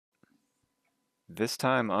This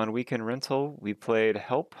time on Weekend Rental, we played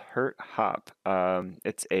Help, Hurt, Hop.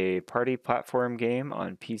 It's a party platform game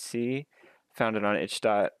on PC, founded on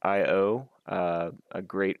itch.io, a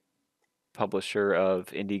great publisher of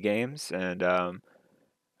indie games. And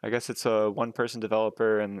I guess it's a one-person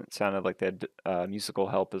developer, and it sounded like they had musical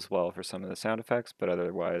help as well for some of the sound effects, but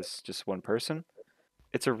otherwise just one person.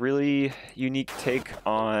 It's a really unique take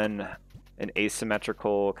on an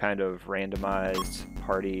asymmetrical kind of randomized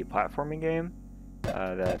party platforming game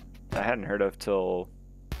that I hadn't heard of till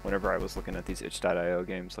whenever I was looking at these itch.io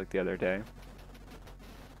games like the other day.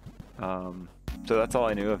 So that's all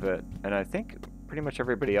I knew of it, and I think pretty much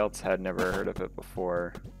everybody else had never heard of it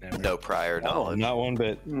before. No prior knowledge. Not one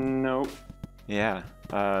bit. Nope. Yeah,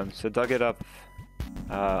 so dug it up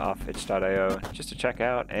off itch.io just to check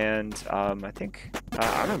out, and I think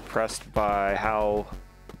I'm impressed by how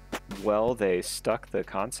well they stuck the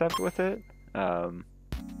concept with it.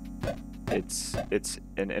 It's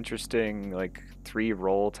an interesting like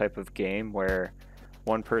 3-role type of game where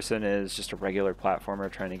one person is just a regular platformer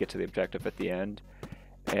trying to get to the objective at the end,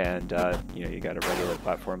 and you got a regular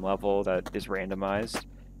platform level that is randomized,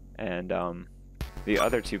 and the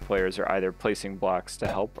other 2 players are either placing blocks to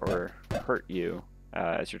help or hurt you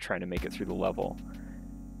as you're trying to make it through the level.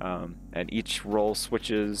 And each role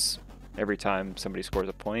switches every time somebody scores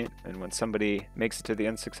a point, and when somebody makes it to the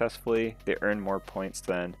end successfully, they earn more points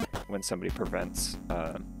than when somebody prevents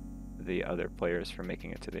the other players from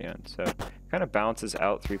making it to the end. So it kind of balances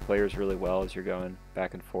out 3 players really well as you're going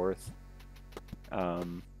back and forth.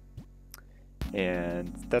 And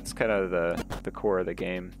that's kind of the core of the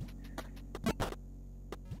game.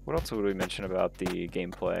 What else would we mention about the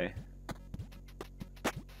gameplay?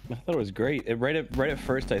 I thought it was great. Right at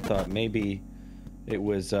first, I thought maybe it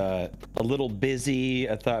was a little busy.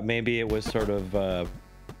 I thought maybe it was sort of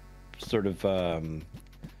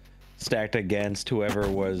stacked against whoever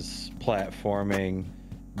was platforming.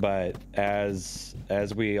 But as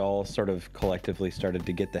we all sort of collectively started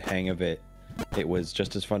to get the hang of it, it was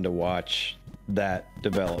just as fun to watch that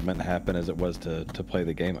development happen as it was to play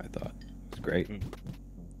the game. I thought it was great.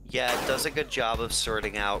 Yeah, it does a good job of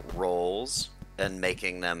sorting out roles and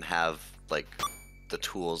making them have like the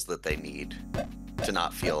tools that they need to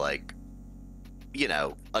not feel like,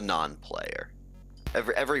 a non-player.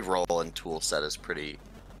 Every role and tool set is pretty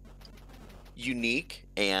unique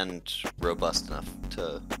and robust enough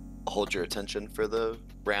to hold your attention for the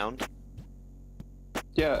round.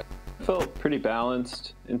 Yeah, it felt pretty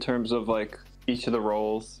balanced in terms of like each of the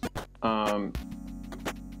roles.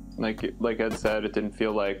 Like Ed said, it didn't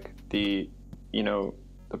feel like the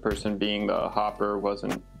person being the hopper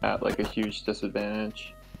wasn't at like a huge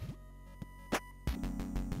disadvantage. I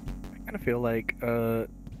kind of feel like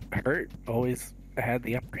Hurt always had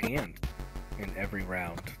the upper hand in every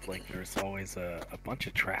round. Like there's always a bunch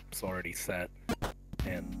of traps already set,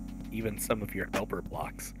 and even some of your helper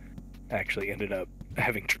blocks actually ended up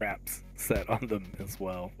having traps set on them as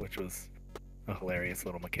well, which was a hilarious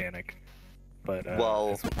little mechanic. But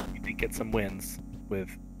you did get some wins with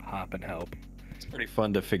Hop and Help. It's pretty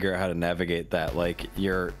fun to figure out how to navigate that. Like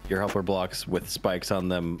your helper blocks with spikes on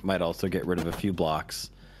them might also get rid of a few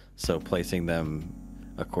blocks, so placing them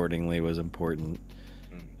accordingly was important.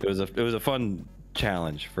 It was a fun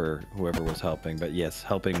challenge for whoever was helping, but yes,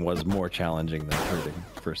 helping was more challenging than hurting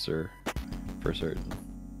for certain.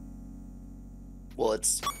 Well,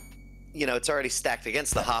 it's already stacked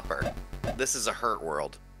against the hopper. This is a hurt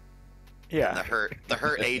world. Yeah. And the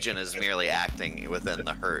hurt agent is merely acting within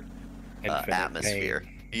the hurt atmosphere.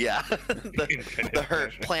 Pain. Yeah. the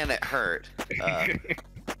hurt planet hurt.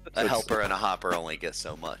 A helper and a hopper only get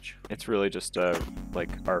so much. It's really just like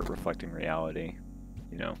art reflecting reality,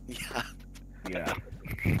 Yeah. Yeah.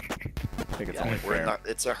 I think it's only fair.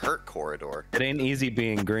 It's a hurt corridor. It ain't easy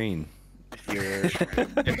being green.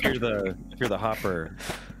 If you're the hopper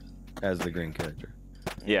as the green character.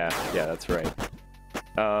 Yeah, that's right.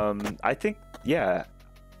 I think, yeah,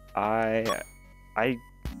 I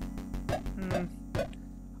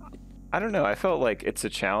don't know. I felt like it's a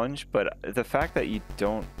challenge, but the fact that you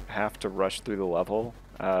don't have to rush through the level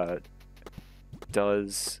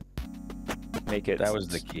does make it. That was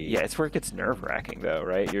the key. Yeah, it's where it gets nerve-wracking, though,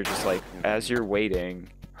 right? You're just like, as you're waiting,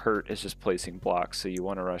 Hurt is just placing blocks, so you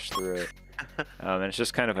want to rush through it. And it's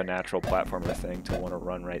just kind of a natural platformer thing to want to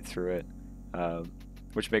run right through it.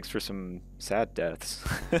 Which makes for some sad deaths.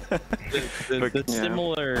 The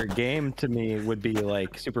similar game to me would be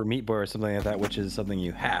like Super Meat Boy or something like that, which is something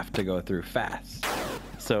you have to go through fast.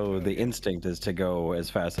 So the instinct is to go as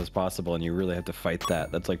fast as possible, and you really have to fight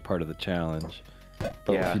that. That's like part of the challenge.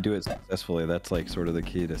 But if you do it successfully, that's like sort of the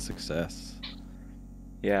key to success.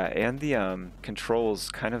 Yeah, and the controls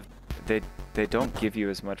kind of they don't give you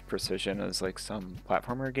as much precision as like some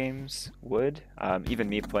platformer games would. Even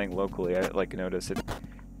me playing locally, I like notice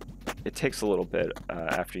it takes a little bit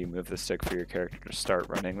after you move the stick for your character to start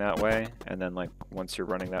running that way, and then like once you're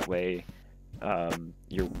running that way,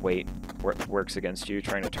 your weight works against you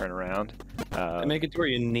trying to turn around. To make it to where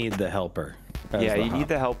you need the helper. as Yeah, the you need hop.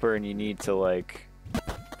 the helper, and you need to like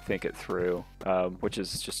think it through, which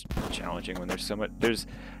is just challenging when there's so much.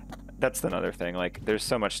 That's another thing. Like, there's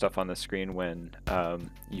so much stuff on the screen when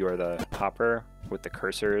you're the hopper with the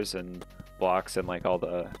cursors and blocks and like all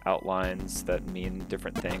the outlines that mean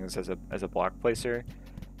different things as a block placer.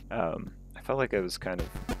 I felt like it was kind of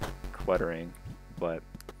cluttering, but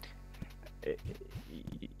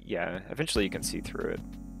yeah, eventually you can see through it.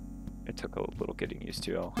 It took a little getting used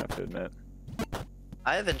to, I'll have to admit.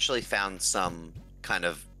 I eventually found some kind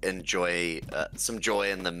of some joy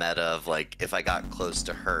in the meta of like, if I got close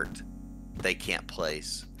to hurt, they can't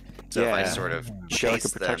place. So if I Yeah. sort of Got, like, a chase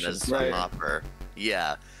them protection as spray. a hopper,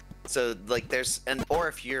 yeah. So like or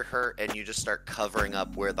if you're hurt and you just start covering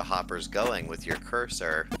up where the hopper's going with your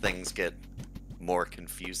cursor, things get more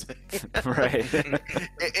confusing. Right.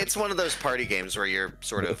 It's one of those party games where you're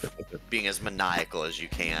sort of being as maniacal as you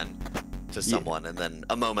can to someone, and then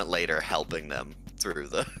a moment later helping them through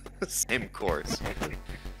the same course.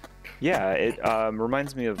 Yeah, it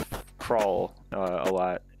reminds me of Crawl a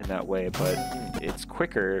lot in that way, but it's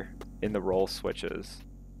quicker in the roll switches.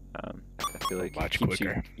 I feel like Much it keeps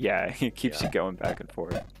quicker. it keeps you going back and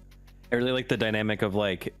forth. I really like the dynamic of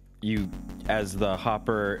like you as the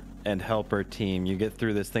hopper and helper team, you get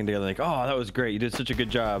through this thing together like, oh, that was great, you did such a good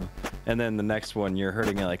job, and then the next one you're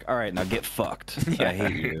hurting it like, all right, now get fucked. I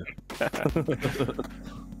hate you.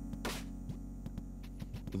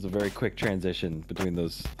 It's a very quick transition between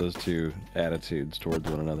those two attitudes towards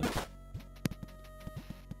one another.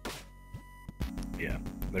 Yeah,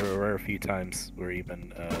 there were a few times where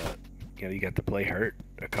even you get to play hurt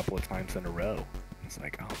a couple of times in a row. It's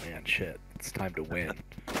like, oh man, shit, it's time to win.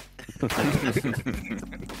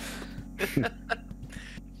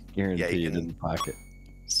 Guaranteed can- in the pocket.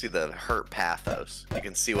 See the hurt pathos. You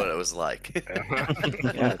can see what it was like.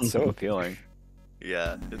 Yeah, it's so appealing.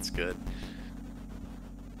 Yeah, it's good.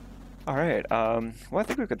 All right. Well, I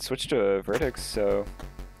think we could switch to verdicts. So,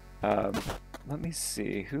 let me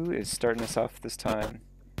see who is starting us off this time.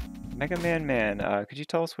 MegaMan-Man, could you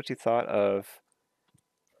tell us what you thought of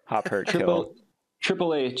Hop Hurt Kill?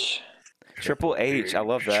 Triple H. Triple H. I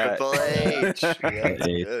love that. Triple H. Yeah, it's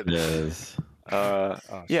good. Yes. Oh,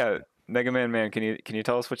 Yeah, MegaMan-Man, can you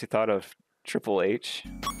tell us what you thought of Triple H?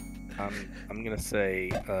 I'm gonna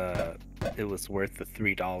say it was worth the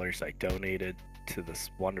 $3 I donated to this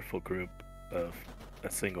wonderful group of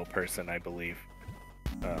a single person, I believe,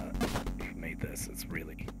 who made this. It's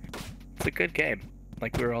a good game.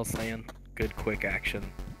 Like we were all saying, good quick action.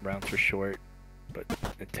 Rounds were short, but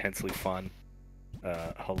intensely fun.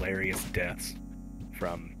 Hilarious deaths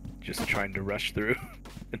from just trying to rush through,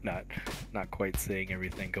 and not quite seeing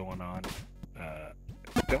everything going on.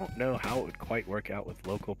 Don't know how it would quite work out with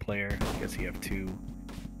local player. I guess you have 2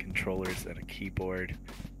 controllers and a keyboard,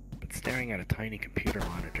 but staring at a tiny computer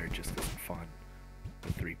monitor just isn't fun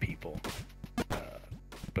with 3 people.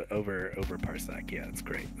 But over Parsec, yeah, it's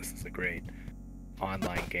great. This is a great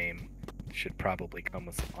online game. Should probably come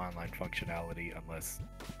with some online functionality unless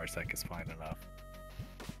Parsec is fine enough.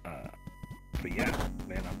 But yeah,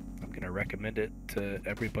 man, I'm gonna recommend it to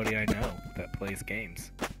everybody I know that plays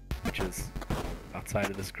games, which is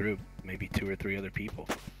outside of this group, maybe 2 or 3 other people.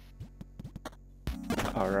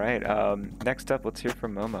 All right. Next up, let's hear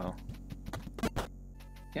from Momo.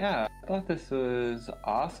 Yeah, I thought this was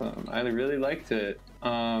awesome. I really liked it.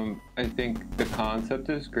 I think the concept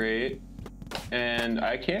is great, and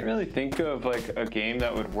I can't really think of like a game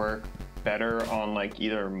that would work better on like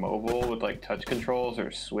either mobile with like touch controls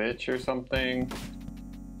or Switch or something.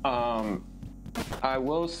 I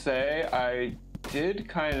will say I did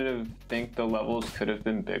kind of think the levels could have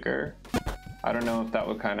been bigger. I don't know if that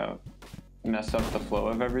would kind of mess up the flow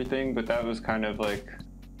of everything, but that was kind of like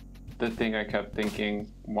the thing I kept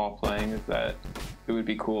thinking while playing, is that it would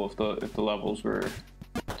be cool if the levels were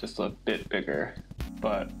just a bit bigger.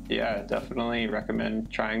 But yeah, definitely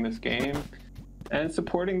recommend trying this game and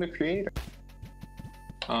supporting the creator.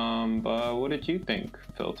 But what did you think,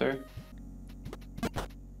 Filter?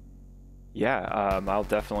 Yeah, I'll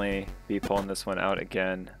definitely be pulling this one out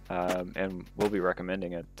again, and we'll be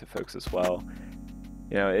recommending it to folks as well.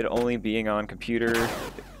 You know, it only being on computer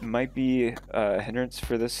might be a hindrance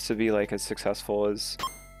for this to be like as successful as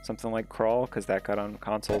something like Crawl, because that got on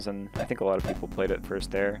consoles, and I think a lot of people played it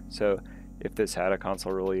first there. So if this had a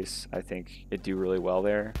console release, I think it'd do really well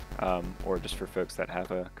there. Or just for folks that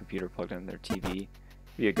have a computer plugged in their TV,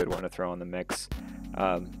 be a good one to throw in the mix.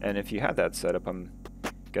 And if you had that set up, I'm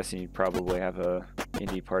guessing you'd probably have a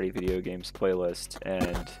indie party video games playlist,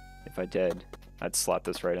 and if I did, I'd slot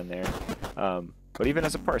this right in there. But even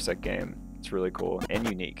as a Parsec game, it's really cool and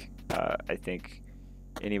unique. I think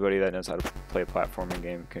anybody that knows how to play a platforming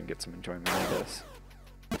game can get some enjoyment out of this.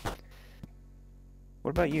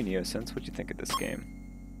 What about you, NeoSense? What'd you think of this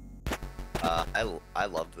game? I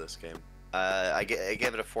loved this game. I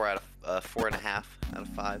gave it a 4.5 out of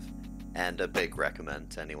 5, and a big recommend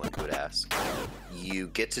to anyone who would ask. You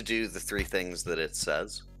get to do the 3 things that it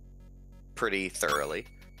says pretty thoroughly,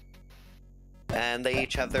 and they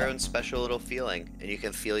each have their own special little feeling, and you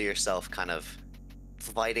can feel yourself kind of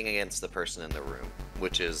fighting against the person in the room,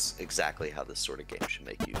 which is exactly how this sort of game should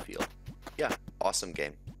make you feel. Yeah, awesome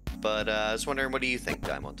game. But I was wondering, what do you think,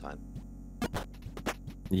 DimeOnTime?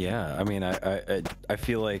 Yeah, I mean, I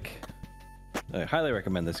feel like I highly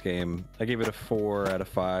recommend this game. I gave it a 4 out of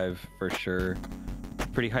 5 for sure.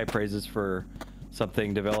 Pretty high praises for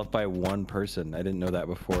something developed by one person. I didn't know that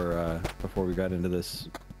before we got into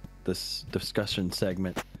this discussion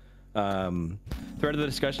segment. Throughout the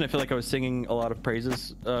discussion, I feel like I was singing a lot of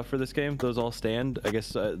praises for this game. Those all stand. I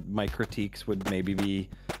guess my critiques would maybe be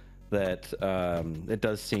that it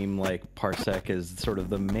does seem like Parsec is sort of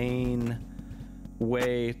the main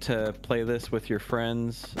way to play this with your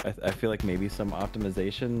friends. I feel like maybe some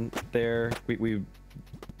optimization there. We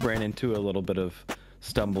ran into a little bit of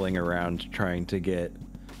stumbling around trying to get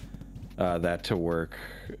that to work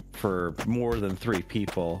for more than 3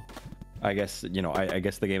 people. I guess, you know, I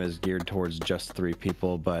guess the game is geared towards just 3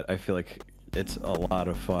 people, but I feel like it's a lot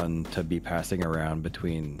of fun to be passing around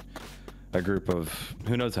between a group of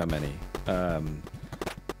who knows how many,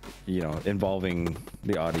 you know, involving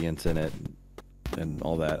the audience in it and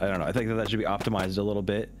all that. I don't know. I think that should be optimized a little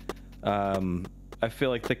bit. I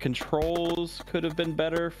feel like the controls could have been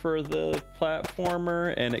better for the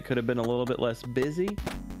platformer, and it could have been a little bit less busy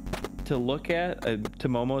to look at. To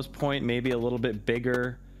Momo's point, maybe a little bit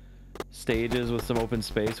bigger stages with some open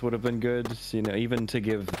space would have been good. So, you know, even to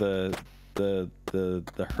give the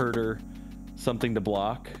herder something to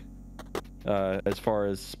block as far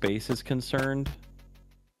as space is concerned.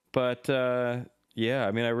 But yeah,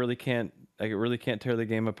 I mean, I really can't tear the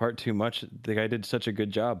game apart too much. The guy did such a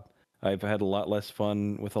good job. I've had a lot less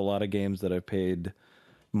fun with a lot of games that I've paid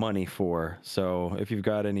money for. So if you've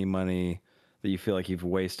got any money that you feel like you've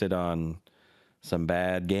wasted on some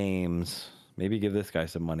bad games, maybe give this guy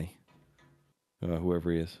some money.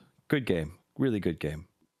 Whoever he is. Good game. Really good game.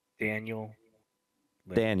 Daniel,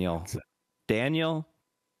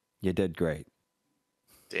 you did great.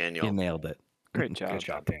 Daniel. You nailed it. Great job. Good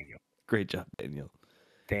job, Daniel. Great job, Daniel.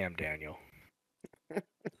 Damn, Daniel.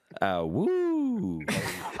 Woo!